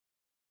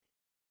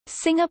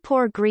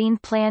Singapore Green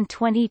Plan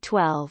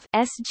 2012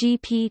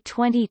 (SGP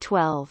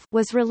 2012)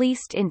 was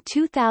released in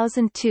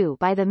 2002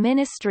 by the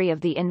Ministry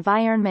of the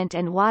Environment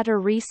and Water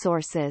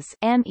Resources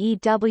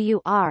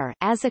 (MEWR)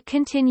 as a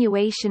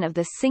continuation of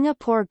the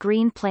Singapore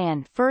Green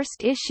Plan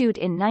first issued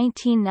in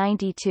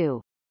 1992.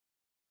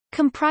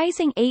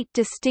 Comprising 8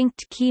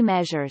 distinct key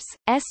measures,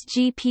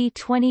 SGP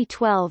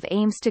 2012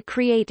 aims to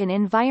create an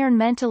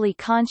environmentally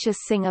conscious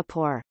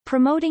Singapore,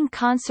 promoting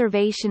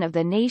conservation of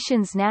the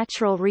nation's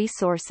natural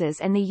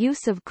resources and the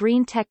use of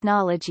green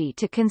technology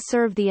to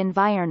conserve the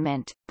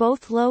environment,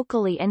 both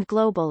locally and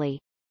globally.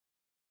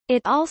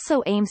 It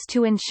also aims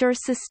to ensure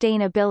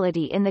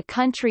sustainability in the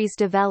country's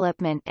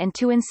development and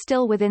to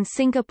instill within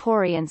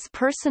Singaporeans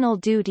personal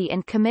duty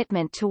and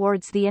commitment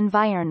towards the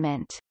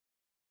environment.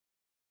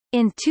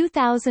 In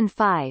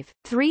 2005,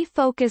 3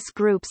 focus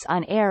groups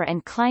on air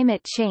and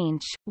climate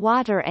change,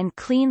 water and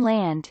clean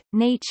land,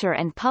 nature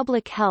and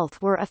public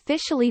health were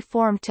officially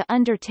formed to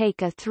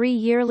undertake a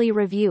 3-yearly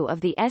review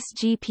of the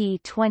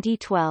SGP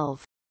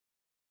 2012.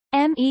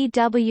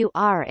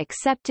 MEWR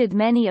accepted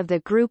many of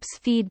the group's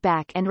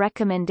feedback and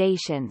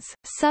recommendations,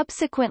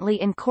 subsequently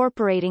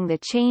incorporating the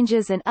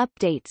changes and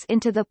updates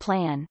into the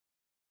plan.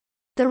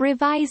 The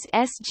revised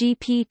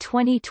SGP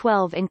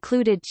 2012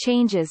 included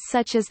changes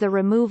such as the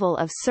removal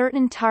of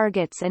certain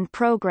targets and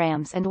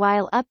programs and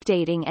while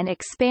updating and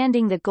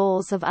expanding the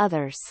goals of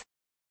others.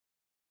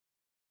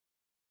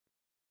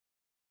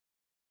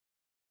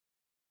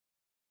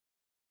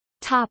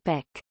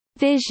 Topic: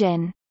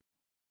 Vision.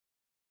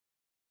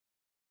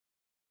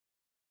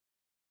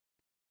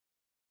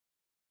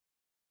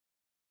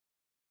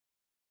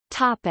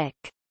 Topic: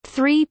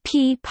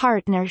 3P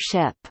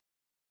Partnership.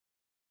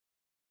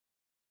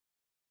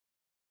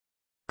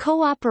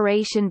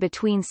 Cooperation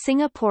between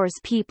Singapore's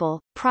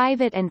people,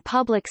 private and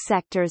public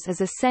sectors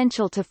is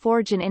essential to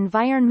forge an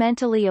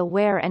environmentally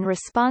aware and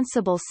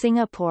responsible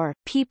Singapore.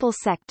 People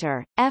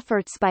sector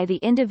efforts by the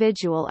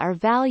individual are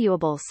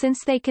valuable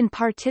since they can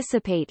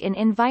participate in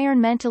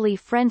environmentally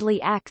friendly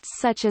acts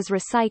such as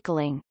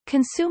recycling,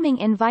 consuming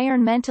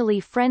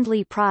environmentally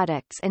friendly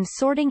products and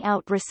sorting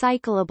out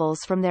recyclables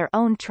from their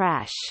own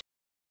trash.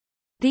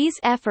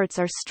 These efforts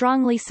are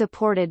strongly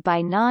supported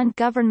by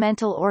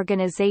non-governmental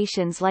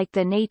organizations like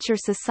the Nature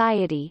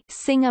Society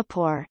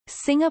Singapore,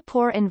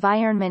 Singapore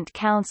Environment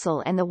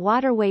Council and the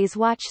Waterways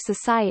Watch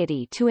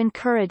Society to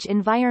encourage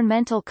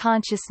environmental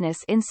consciousness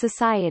in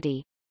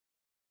society.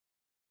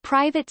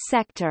 Private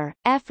sector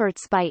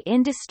efforts by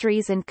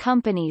industries and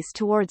companies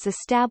towards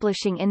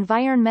establishing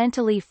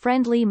environmentally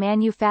friendly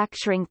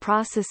manufacturing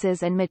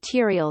processes and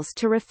materials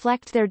to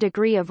reflect their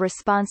degree of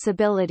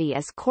responsibility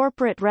as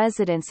corporate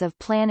residents of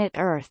planet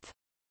Earth.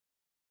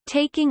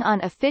 Taking on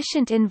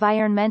efficient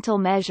environmental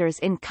measures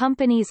in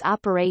companies'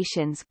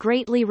 operations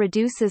greatly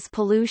reduces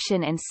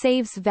pollution and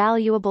saves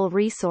valuable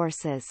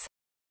resources.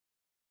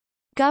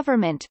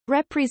 Government,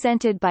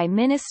 represented by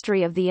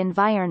Ministry of the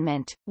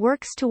Environment,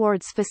 works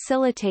towards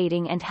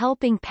facilitating and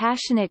helping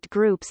passionate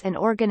groups and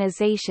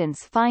organizations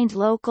find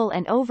local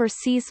and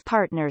overseas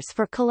partners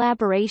for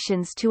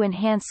collaborations to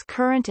enhance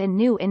current and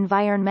new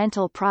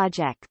environmental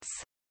projects.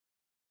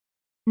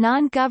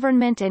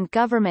 Non-government and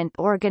government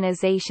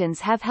organizations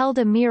have held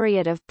a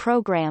myriad of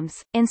programs,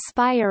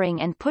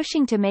 inspiring and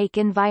pushing to make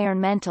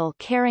environmental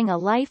caring a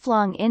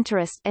lifelong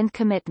interest and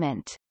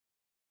commitment.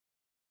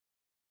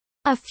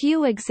 A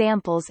few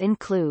examples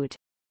include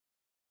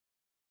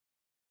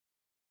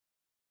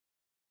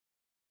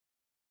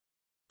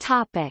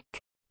Topic: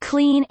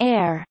 Clean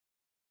air.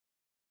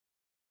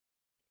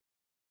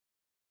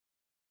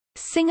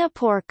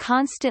 Singapore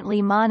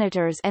constantly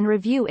monitors and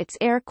review its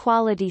air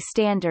quality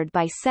standard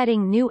by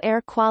setting new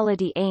air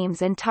quality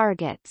aims and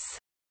targets.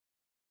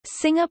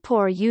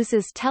 Singapore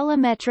uses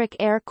telemetric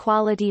air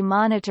quality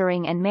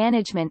monitoring and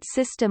management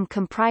system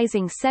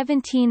comprising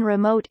 17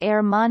 remote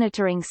air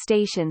monitoring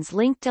stations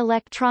linked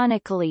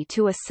electronically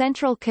to a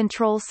central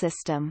control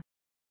system.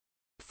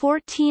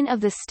 14 of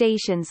the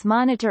stations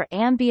monitor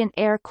ambient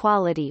air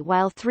quality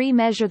while 3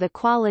 measure the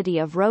quality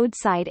of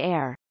roadside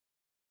air.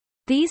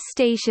 These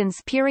stations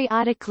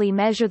periodically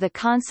measure the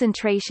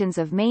concentrations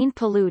of main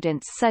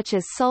pollutants such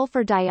as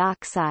sulfur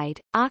dioxide,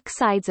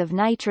 oxides of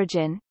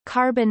nitrogen,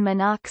 carbon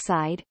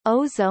monoxide,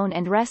 ozone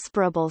and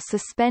respirable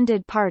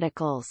suspended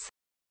particles.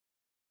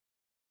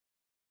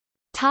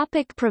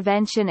 Topic: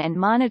 Prevention and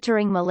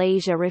monitoring.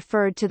 Malaysia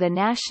referred to the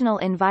National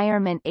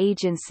Environment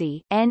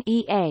Agency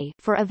 (NEA)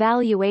 for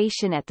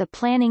evaluation at the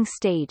planning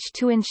stage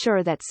to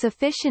ensure that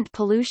sufficient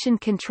pollution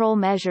control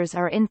measures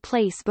are in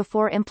place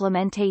before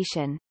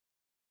implementation.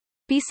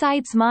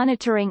 Besides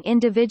monitoring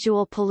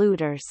individual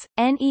polluters,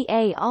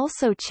 NEA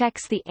also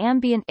checks the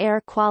ambient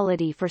air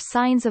quality for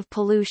signs of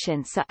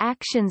pollution so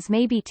actions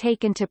may be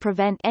taken to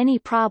prevent any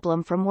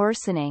problem from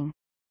worsening.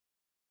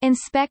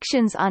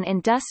 Inspections on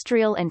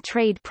industrial and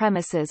trade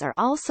premises are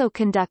also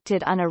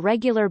conducted on a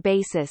regular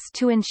basis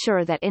to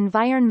ensure that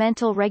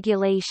environmental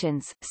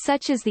regulations,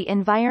 such as the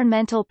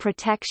Environmental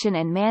Protection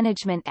and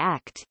Management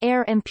Act,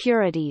 air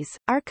impurities,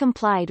 are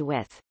complied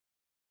with.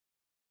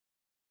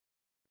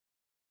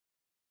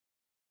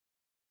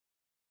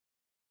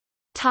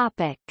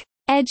 Topic: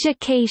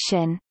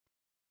 Education.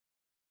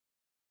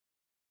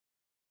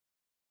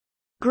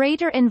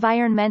 Greater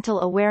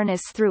environmental awareness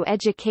through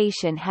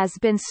education has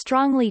been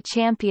strongly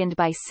championed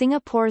by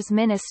Singapore's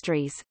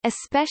ministries,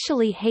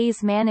 especially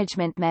haze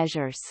management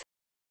measures.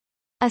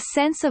 A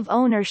sense of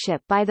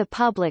ownership by the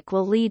public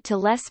will lead to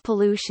less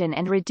pollution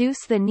and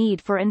reduce the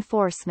need for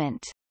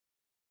enforcement.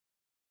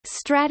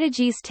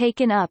 Strategies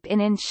taken up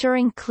in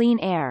ensuring clean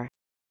air.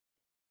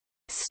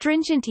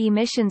 Stringent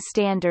emission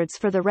standards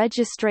for the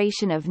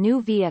registration of new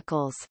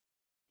vehicles.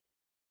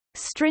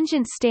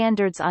 Stringent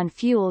standards on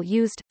fuel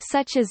used,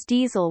 such as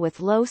diesel with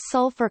low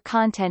sulfur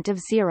content of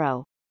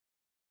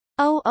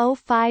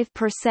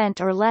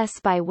 0.005% or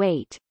less by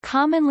weight,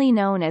 commonly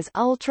known as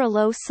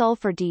ultra-low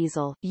sulfur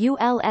diesel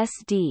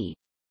 (ULSD).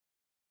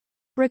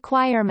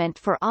 Requirement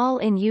for all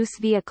in-use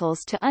vehicles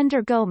to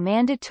undergo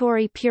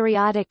mandatory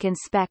periodic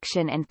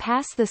inspection and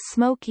pass the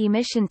smoke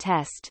emission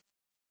test.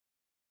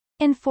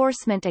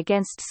 Enforcement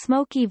against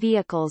smoky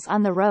vehicles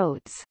on the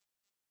roads.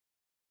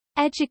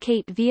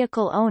 Educate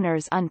vehicle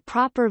owners on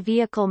proper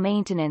vehicle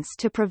maintenance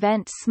to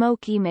prevent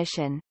smoke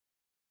emission.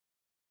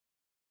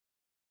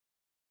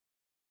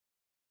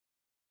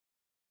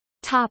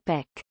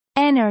 Topic: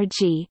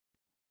 Energy.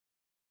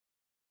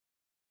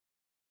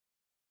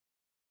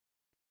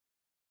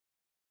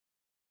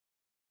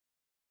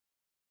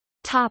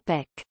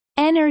 Topic: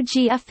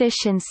 Energy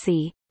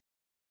efficiency.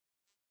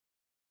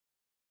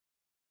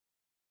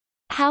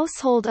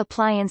 Household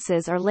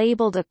appliances are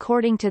labeled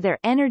according to their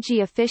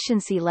energy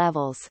efficiency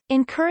levels,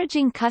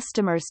 encouraging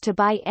customers to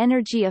buy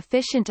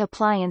energy-efficient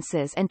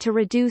appliances and to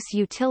reduce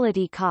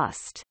utility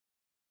cost.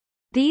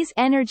 These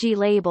energy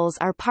labels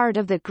are part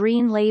of the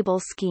Green Label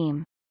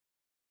scheme.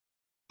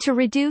 To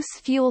reduce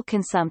fuel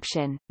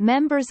consumption,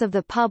 members of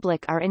the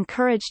public are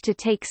encouraged to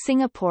take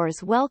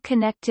Singapore's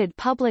well-connected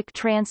public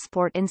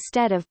transport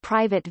instead of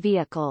private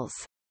vehicles.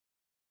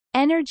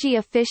 Energy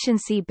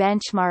efficiency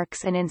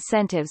benchmarks and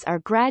incentives are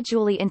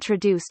gradually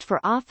introduced for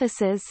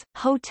offices,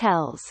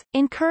 hotels,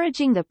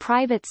 encouraging the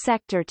private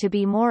sector to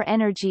be more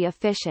energy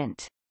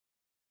efficient.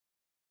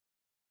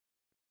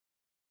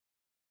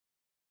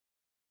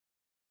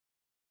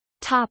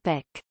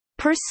 Topic: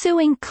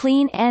 Pursuing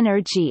clean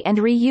energy and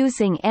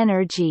reusing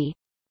energy.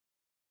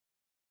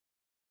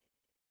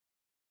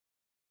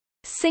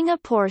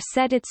 Singapore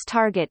set its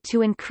target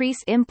to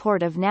increase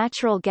import of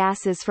natural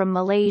gases from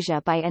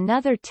Malaysia by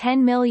another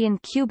 10 million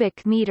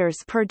cubic meters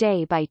per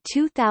day by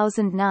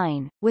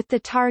 2009, with the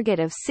target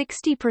of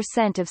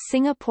 60% of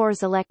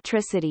Singapore's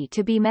electricity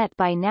to be met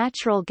by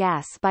natural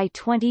gas by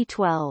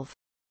 2012.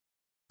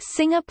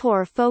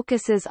 Singapore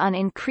focuses on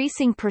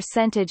increasing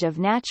percentage of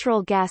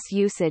natural gas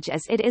usage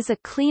as it is a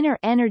cleaner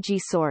energy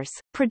source,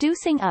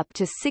 producing up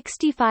to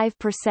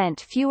 65%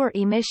 fewer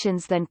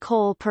emissions than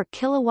coal per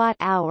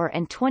kilowatt-hour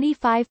and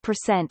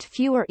 25%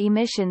 fewer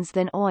emissions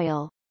than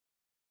oil.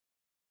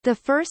 The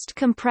first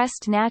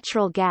compressed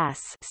natural gas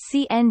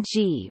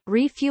 (CNG)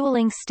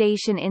 refueling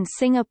station in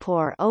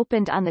Singapore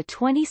opened on the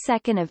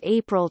 22nd of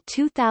April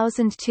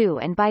 2002,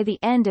 and by the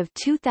end of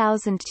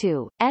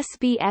 2002,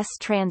 SBS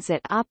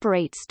Transit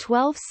operates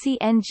 12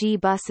 CNG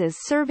buses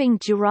serving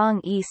Jurong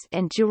East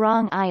and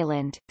Jurong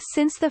Island.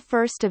 Since the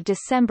 1st of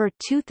December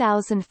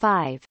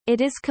 2005,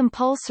 it is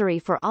compulsory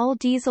for all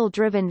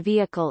diesel-driven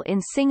vehicle in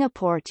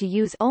Singapore to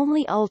use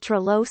only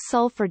ultra-low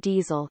sulfur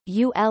diesel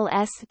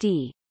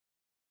 (ULSD).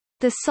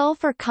 The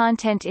sulfur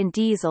content in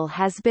diesel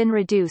has been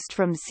reduced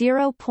from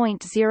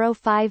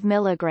 0.05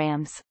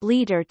 mg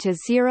liter to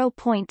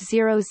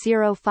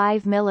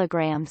 0.005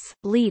 mg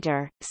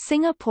liter.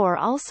 Singapore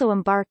also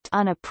embarked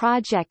on a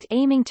project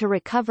aiming to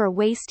recover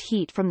waste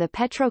heat from the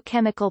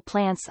petrochemical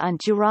plants on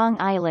Jurong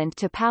Island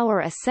to power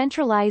a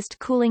centralized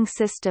cooling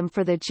system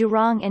for the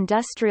Jurong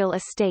Industrial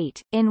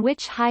Estate, in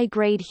which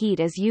high-grade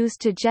heat is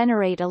used to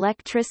generate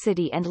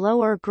electricity and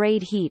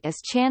lower-grade heat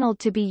is channeled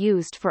to be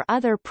used for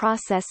other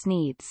process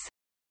needs.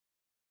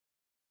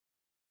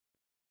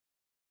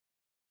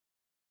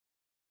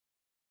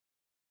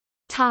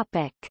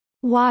 Topic: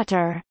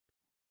 Water.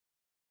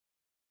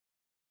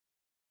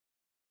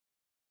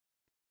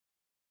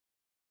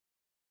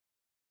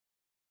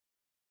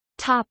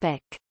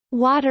 Topic: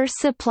 Water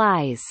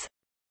supplies.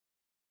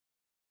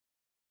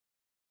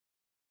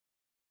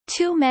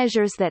 Two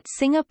measures that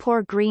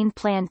Singapore Green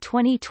Plan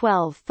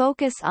 2012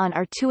 focus on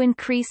are to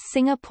increase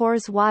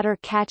Singapore's water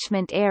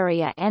catchment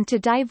area and to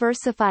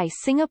diversify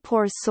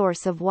Singapore's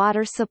source of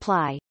water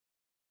supply.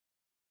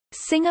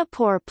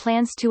 Singapore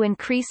plans to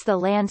increase the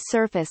land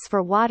surface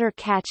for water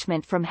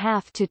catchment from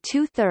half to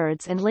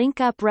two-thirds and link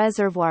up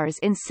reservoirs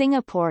in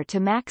Singapore to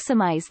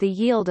maximize the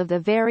yield of the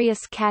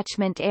various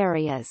catchment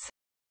areas.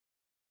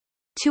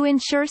 To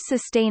ensure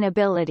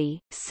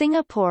sustainability,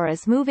 Singapore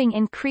is moving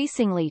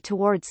increasingly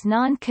towards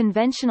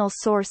non-conventional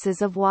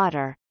sources of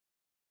water.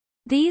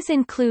 These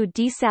include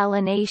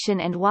desalination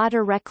and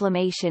water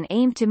reclamation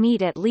aimed to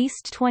meet at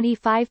least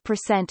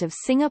 25% of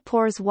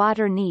Singapore's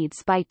water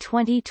needs by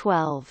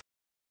 2012.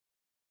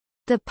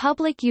 The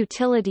Public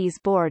Utilities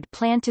Board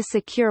planned to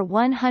secure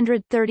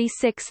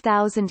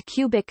 136,000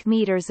 cubic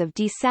meters of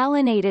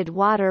desalinated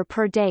water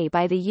per day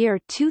by the year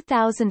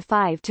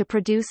 2005 to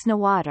produce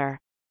Newater.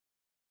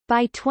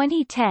 By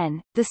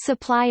 2010, the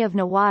supply of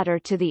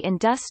Newater to the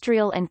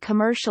industrial and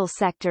commercial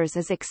sectors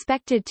is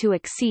expected to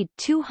exceed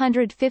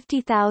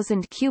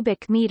 250,000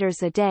 cubic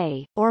meters a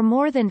day, or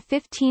more than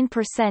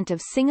 15% of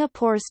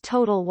Singapore's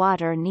total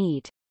water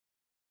need.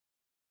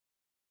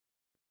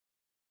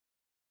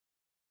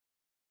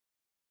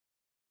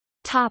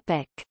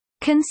 Topic: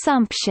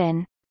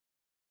 Consumption.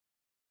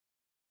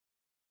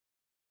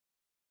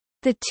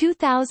 The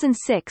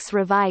 2006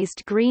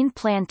 revised Green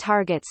Plan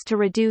targets to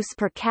reduce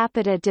per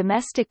capita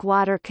domestic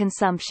water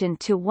consumption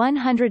to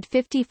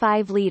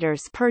 155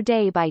 litres per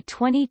day by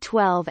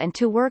 2012 and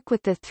to work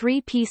with the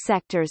 3P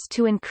sectors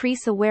to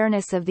increase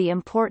awareness of the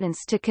importance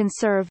to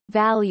conserve,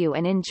 value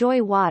and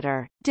enjoy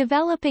water,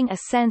 developing a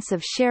sense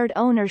of shared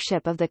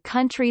ownership of the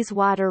country's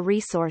water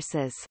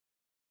resources.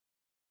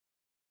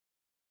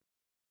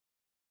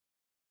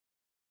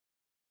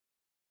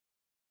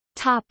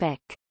 Topic: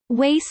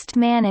 Waste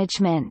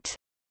management.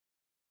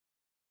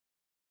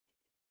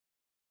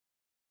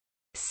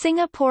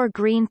 Singapore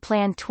Green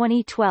Plan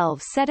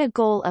 2012 set a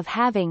goal of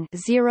having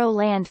zero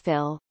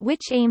landfill,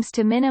 which aims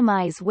to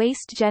minimize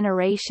waste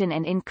generation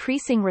and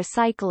increasing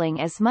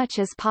recycling as much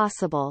as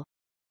possible.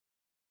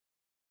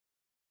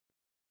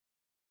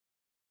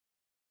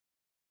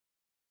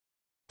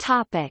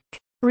 Topic: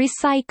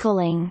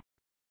 Recycling.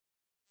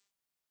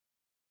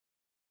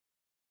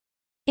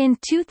 In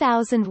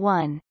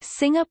 2001,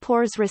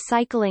 Singapore's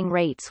recycling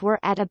rates were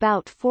at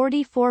about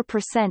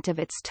 44% of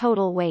its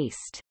total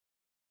waste.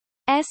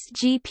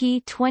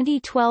 SGP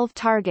 2012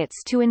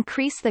 targets to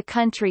increase the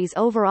country's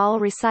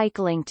overall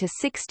recycling to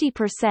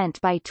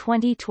 60% by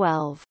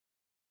 2012.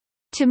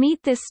 To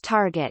meet this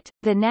target,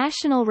 the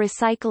National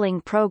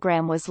Recycling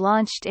Program was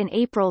launched in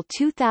April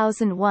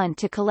 2001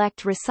 to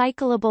collect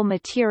recyclable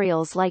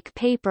materials like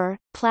paper,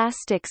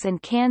 plastics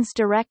and cans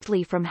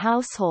directly from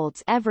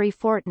households every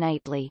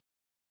fortnightly.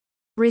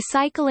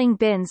 Recycling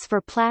bins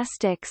for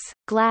plastics,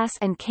 glass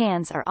and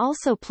cans are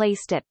also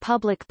placed at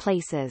public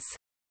places.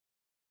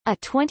 A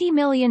 $20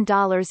 million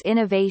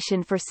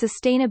Innovation for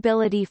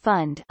Sustainability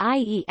Fund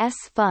 (IES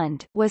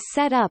Fund) was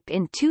set up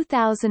in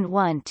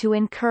 2001 to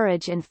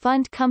encourage and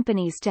fund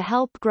companies to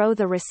help grow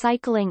the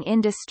recycling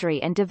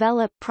industry and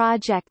develop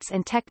projects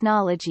and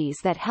technologies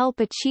that help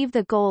achieve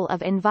the goal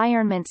of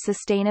environment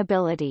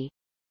sustainability.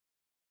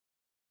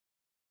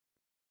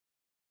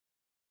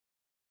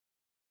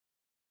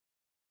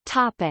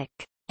 Topic: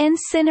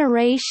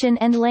 Incineration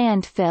and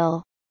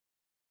landfill.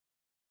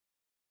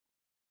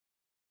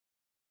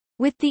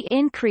 With the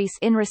increase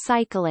in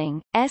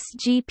recycling,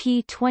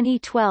 SGP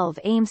 2012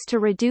 aims to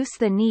reduce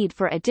the need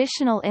for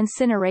additional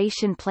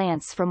incineration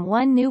plants from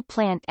one new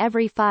plant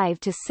every 5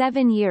 to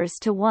 7 years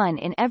to one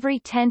in every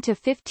 10 to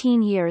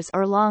 15 years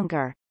or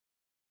longer.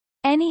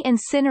 Any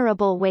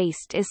incinerable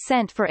waste is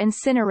sent for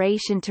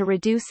incineration to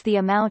reduce the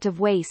amount of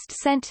waste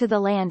sent to the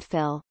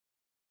landfill.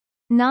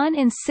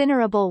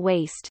 Non-incinerable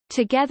waste,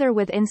 together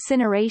with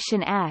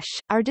incineration ash,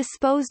 are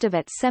disposed of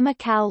at Sungei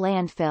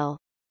landfill.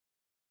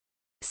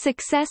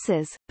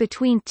 Successes.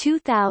 Between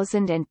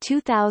 2000 and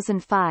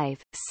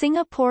 2005,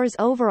 Singapore's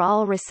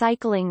overall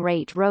recycling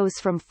rate rose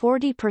from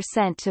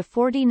 40% to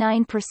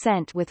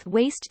 49%, with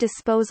waste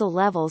disposal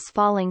levels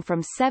falling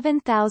from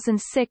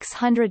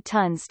 7,600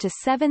 tons to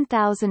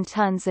 7,000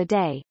 tons a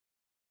day.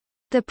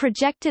 The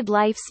projected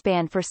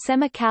lifespan for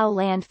Sungei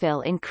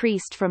landfill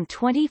increased from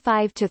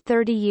 25 to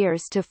 30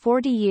 years to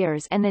 40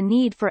 years, and the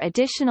need for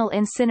additional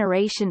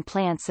incineration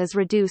plants is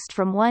reduced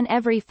from one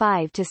every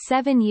 5 to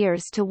 7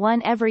 years to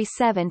one every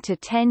 7 to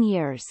 10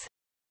 years.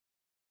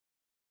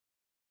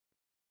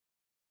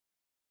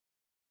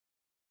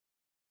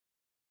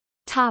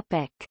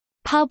 Topic: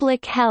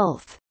 Public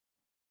health.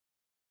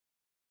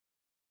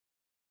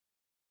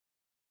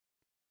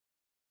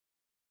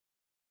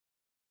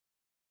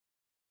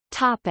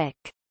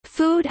 Topic: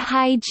 Food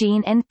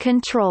hygiene and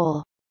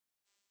control.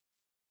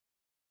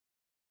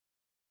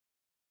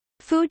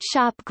 Food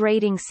shop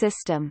grading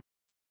system.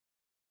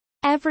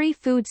 Every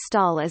food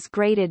stall is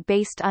graded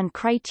based on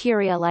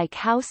criteria like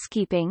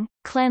housekeeping,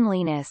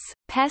 cleanliness,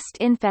 pest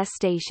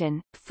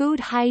infestation, food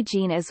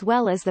hygiene as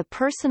well as the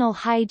personal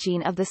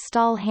hygiene of the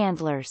stall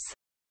handlers.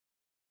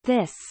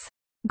 This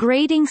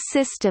grading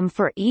system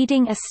for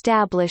eating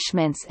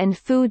establishments and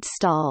food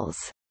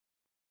stalls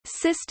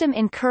system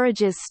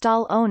encourages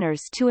stall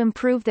owners to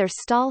improve their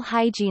stall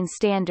hygiene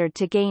standard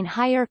to gain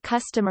higher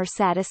customer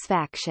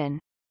satisfaction.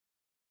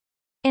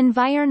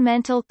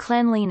 Environmental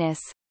cleanliness.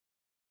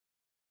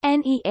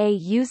 NEA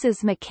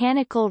uses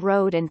mechanical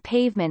road and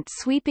pavement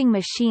sweeping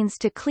machines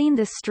to clean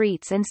the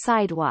streets and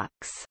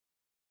sidewalks.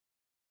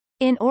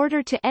 In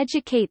order to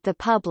educate the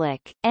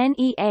public,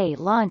 NEA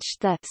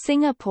launched the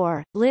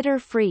Singapore Litter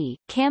Free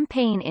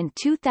campaign in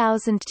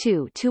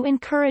 2002 to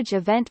encourage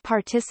event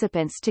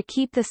participants to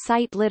keep the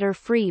site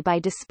litter-free by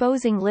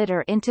disposing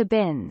litter into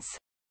bins.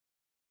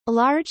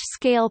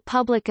 Large-scale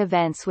public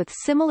events with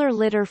similar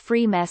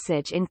litter-free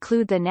message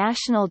include the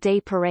National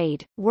Day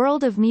Parade,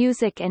 World of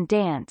Music and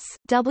Dance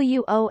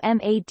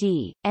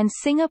 (WOMAD), and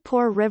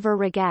Singapore River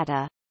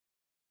Regatta.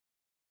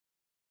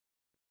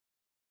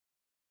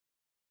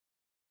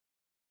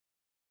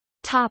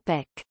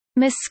 Topic: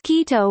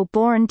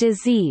 Mosquito-borne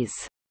disease.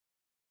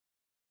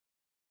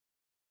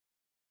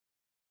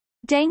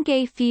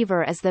 Dengue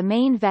fever is the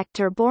main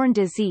vector-borne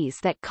disease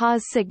that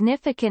cause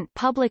significant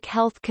public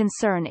health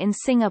concern in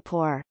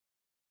Singapore.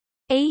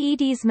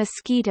 Aedes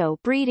mosquito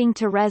breeding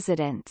to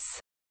residents.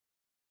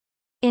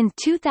 In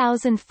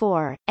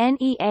 2004,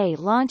 NEA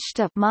launched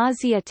a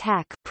Mozzie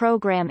Attack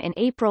program in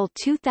April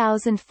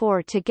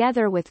 2004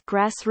 together with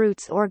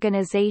grassroots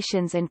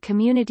organizations and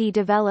community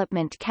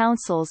development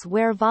councils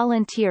where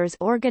volunteers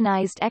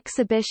organized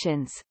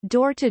exhibitions,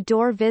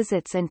 door-to-door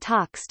visits and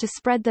talks to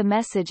spread the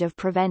message of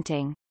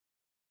preventing.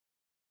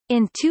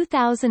 In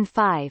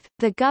 2005,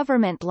 the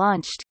government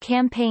launched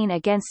Campaign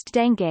Against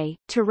Dengue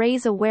to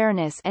raise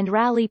awareness and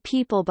rally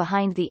people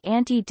behind the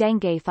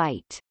anti-dengue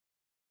fight.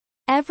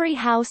 Every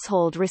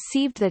household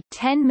received the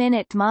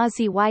 10-minute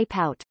Mozzie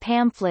Wipeout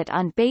pamphlet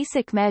on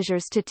basic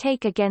measures to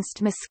take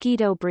against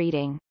mosquito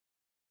breeding.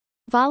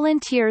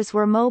 Volunteers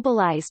were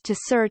mobilized to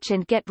search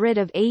and get rid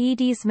of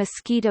Aedes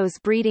mosquitoes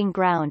breeding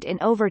ground in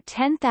over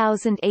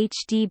 10,000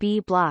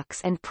 HDB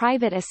blocks and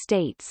private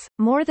estates.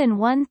 More than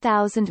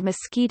 1,000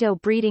 mosquito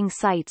breeding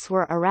sites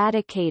were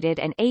eradicated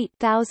and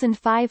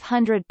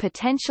 8,500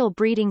 potential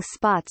breeding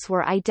spots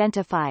were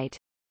identified.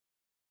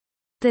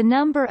 The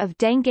number of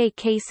dengue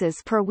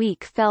cases per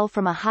week fell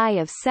from a high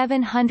of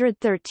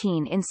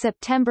 713 in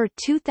September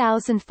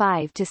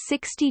 2005 to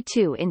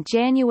 62 in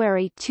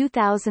January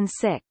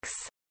 2006.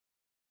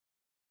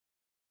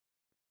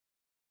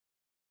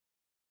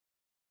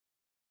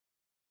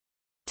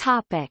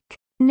 Topic: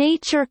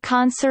 Nature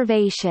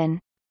conservation.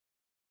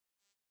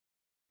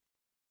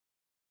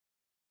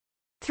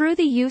 Through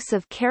the use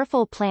of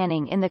careful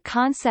planning in the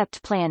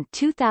Concept Plan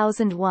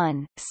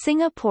 2001,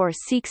 Singapore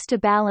seeks to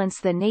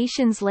balance the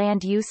nation's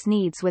land use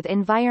needs with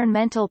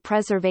environmental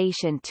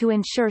preservation to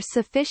ensure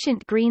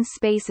sufficient green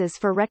spaces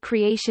for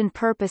recreation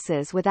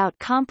purposes without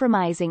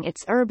compromising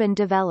its urban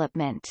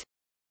development.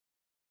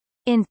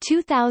 In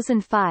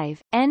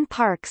 2005,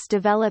 N-Parks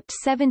developed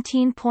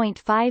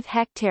 17.5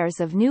 hectares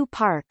of new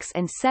parks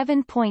and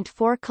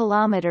 7.4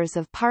 kilometers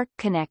of park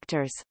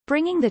connectors,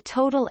 bringing the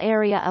total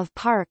area of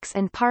parks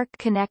and park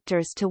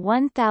connectors to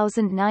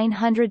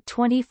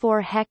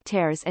 1,924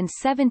 hectares and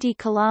 70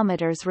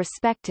 kilometers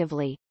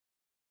respectively.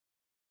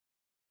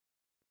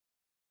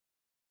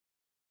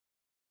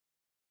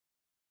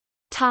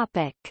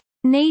 Topic: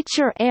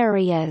 Nature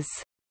areas.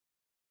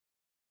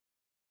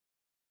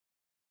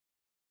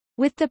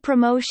 With the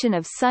promotion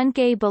of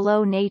Sungei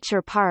Buloh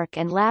Nature Park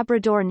and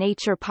Labrador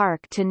Nature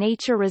Park to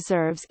nature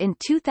reserves in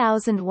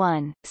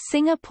 2001,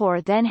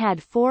 Singapore then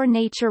had 4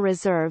 nature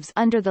reserves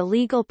under the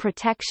legal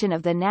protection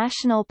of the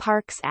National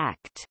Parks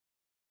Act.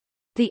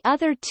 The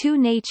other 2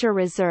 nature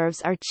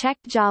reserves are Chek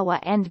Jawa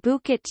and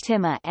Bukit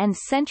Timah and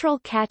Central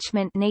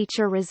Catchment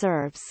Nature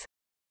Reserves.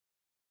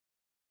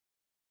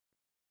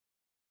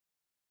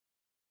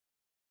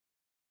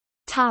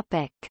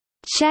 Topic: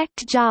 Chek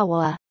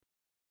Jawa.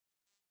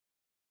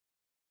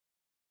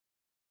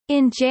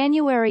 In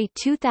January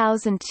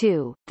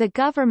 2002, the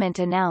government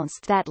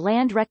announced that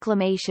land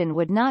reclamation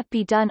would not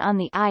be done on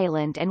the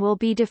island and will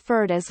be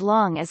deferred as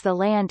long as the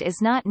land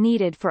is not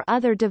needed for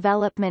other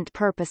development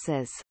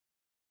purposes.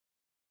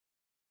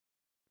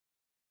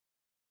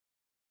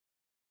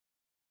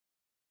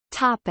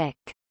 Topic: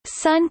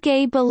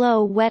 Sungei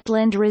Buloh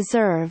Wetland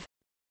Reserve.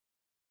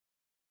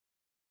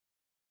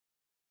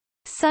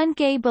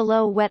 Sungei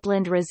Buloh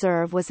Wetland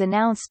Reserve was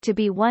announced to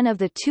be one of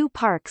the 2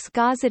 parks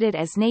gazetted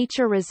as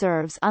nature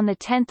reserves on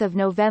 10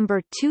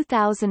 November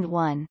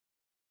 2001.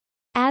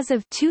 As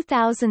of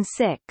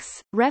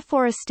 2006,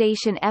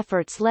 reforestation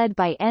efforts led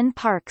by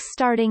N-Parks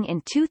starting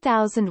in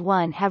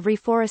 2001 have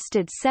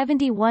reforested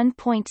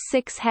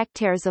 71.6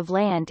 hectares of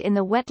land in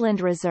the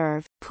Wetland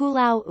Reserve,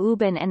 Pulau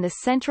Ubin and the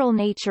Central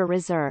Nature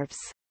Reserves.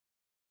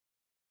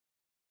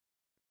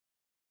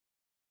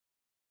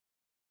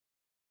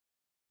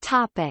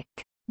 Topic: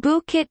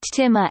 Bukit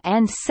Timah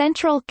and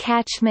Central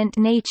Catchment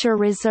Nature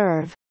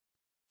Reserve.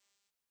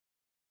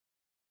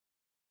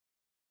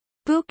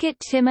 Bukit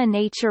Timah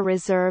Nature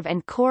Reserve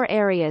and core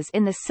areas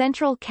in the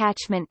Central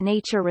Catchment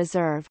Nature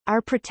Reserve,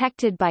 are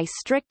protected by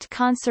strict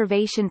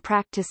conservation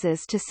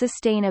practices to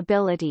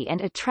sustainability and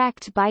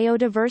attract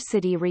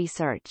biodiversity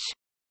research.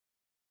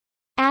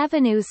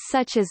 Avenues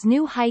such as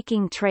new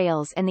hiking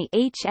trails and the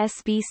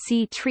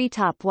HSBC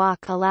Treetop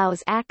Walk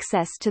allows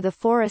access to the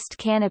forest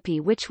canopy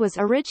which was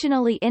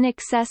originally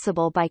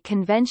inaccessible by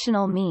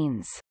conventional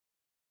means.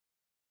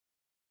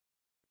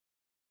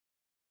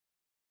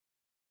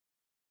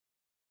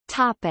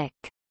 Topic: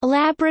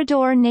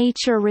 Labrador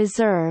Nature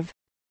Reserve.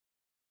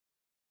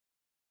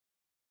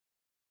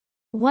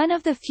 One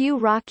of the few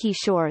rocky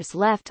shores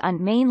left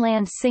on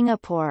mainland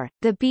Singapore,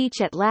 the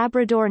beach at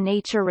Labrador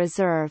Nature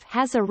Reserve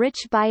has a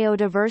rich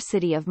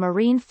biodiversity of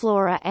marine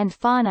flora and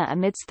fauna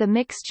amidst the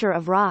mixture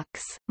of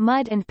rocks,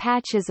 mud and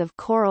patches of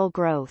coral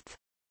growth.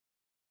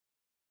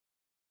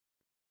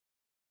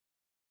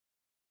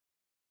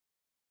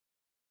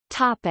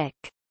 Topic: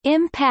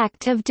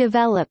 Impact of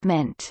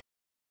development.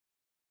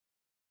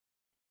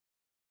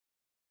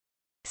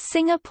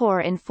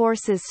 Singapore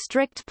enforces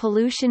strict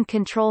pollution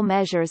control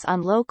measures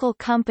on local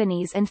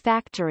companies and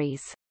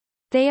factories.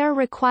 They are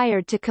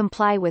required to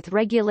comply with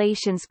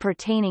regulations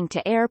pertaining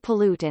to air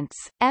pollutants,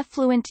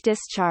 effluent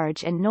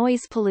discharge and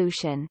noise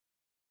pollution.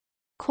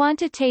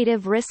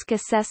 Quantitative risk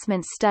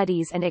assessment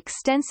studies and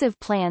extensive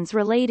plans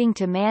relating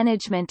to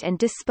management and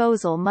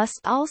disposal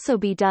must also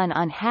be done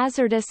on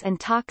hazardous and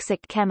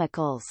toxic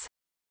chemicals.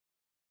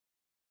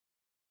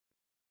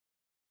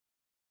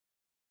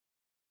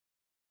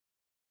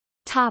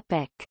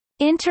 Topic: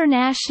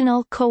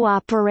 International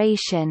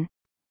cooperation.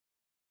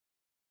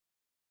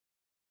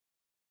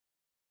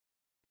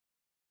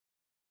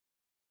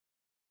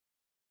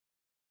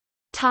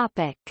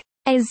 Topic: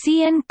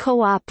 ASEAN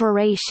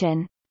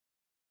Co-Operation.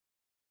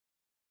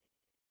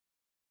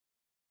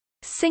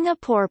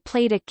 Singapore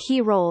played a key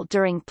role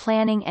during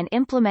planning and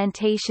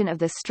implementation of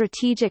the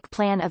Strategic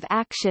Plan of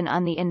Action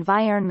on the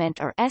Environment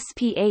or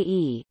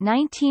SPAE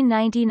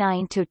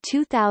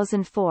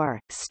 1999-2004,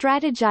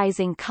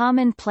 strategizing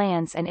common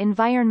plans and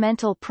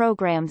environmental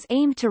programs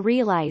aimed to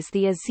realize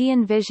the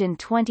ASEAN Vision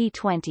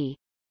 2020.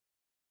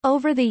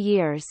 Over the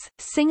years,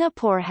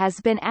 Singapore has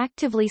been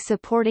actively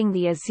supporting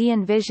the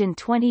ASEAN Vision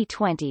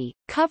 2020,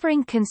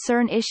 covering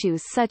concern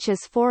issues such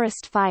as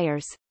forest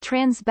fires,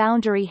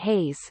 transboundary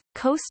haze,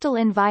 coastal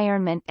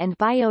environment and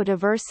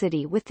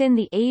biodiversity within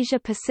the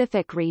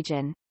Asia-Pacific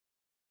region.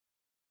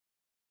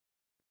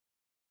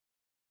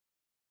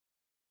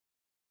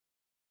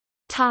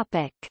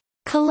 Topic: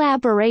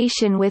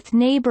 Collaboration with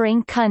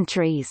neighbouring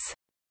countries.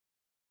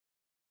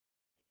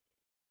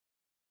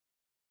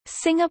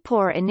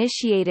 Singapore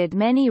initiated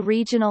many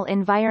regional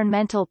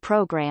environmental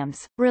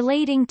programs,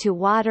 relating to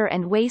water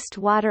and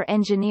wastewater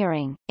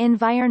engineering,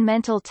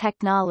 environmental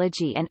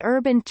technology and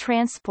urban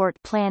transport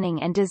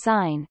planning and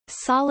design,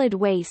 solid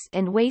waste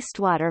and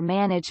wastewater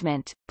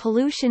management,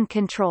 pollution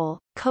control,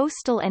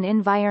 coastal and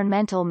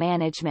environmental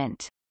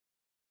management.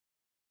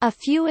 A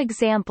few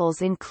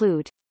examples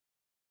include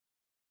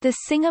the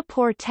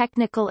Singapore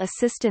Technical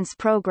Assistance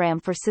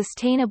Program for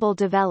Sustainable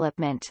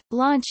Development,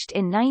 launched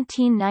in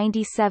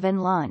 1997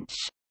 launch.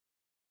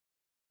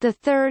 The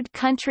Third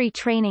Country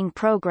Training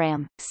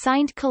Program,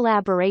 signed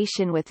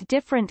collaboration with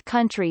different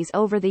countries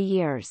over the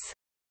years.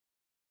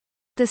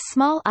 The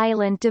Small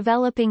Island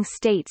Developing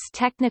States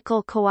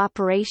Technical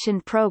Cooperation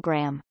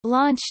Program,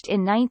 launched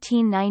in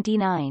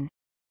 1999.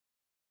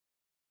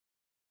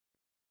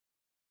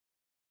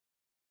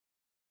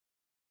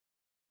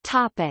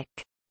 Topic: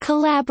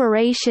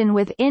 Collaboration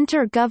with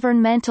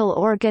intergovernmental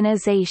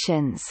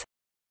organizations.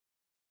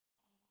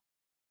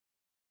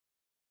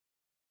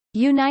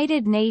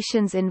 United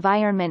Nations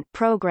Environment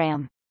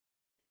Programme.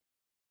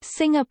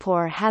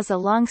 Singapore has a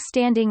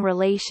long-standing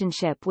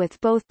relationship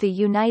with both the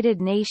United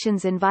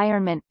Nations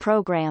Environment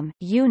Programme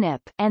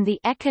 (UNEP) and the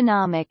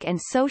Economic and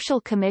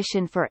Social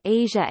Commission for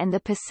Asia and the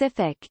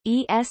Pacific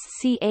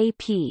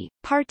 (ESCAP),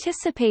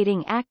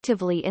 participating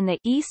actively in the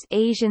East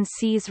Asian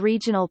Seas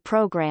Regional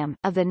Programme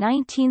of the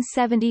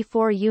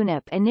 1974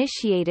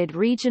 UNEP-initiated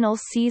Regional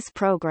Seas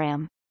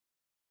Programme.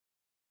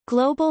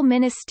 Global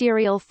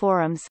Ministerial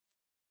Forums.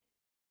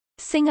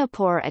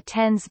 Singapore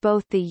attends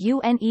both the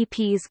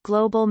UNEP's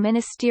Global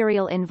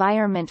Ministerial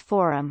Environment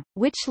Forum,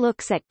 which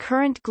looks at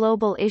current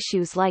global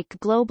issues like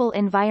global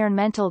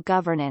environmental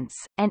governance,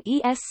 and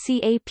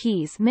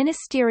ESCAP's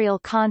ministerial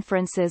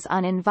conferences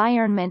on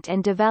environment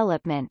and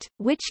development,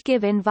 which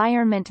give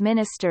environment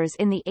ministers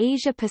in the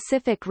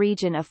Asia-Pacific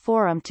region a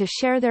forum to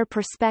share their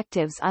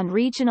perspectives on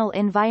regional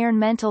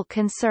environmental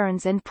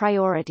concerns and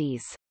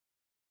priorities.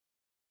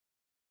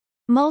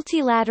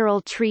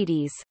 Multilateral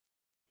treaties.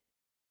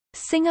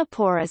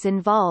 Singapore is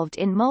involved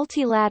in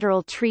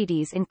multilateral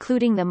treaties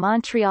including the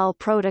Montreal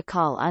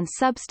Protocol on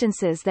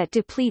Substances that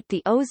Deplete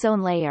the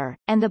Ozone Layer,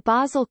 and the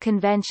Basel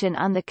Convention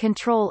on the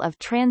Control of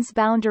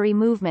Transboundary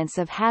Movements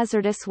of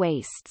Hazardous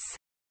Wastes.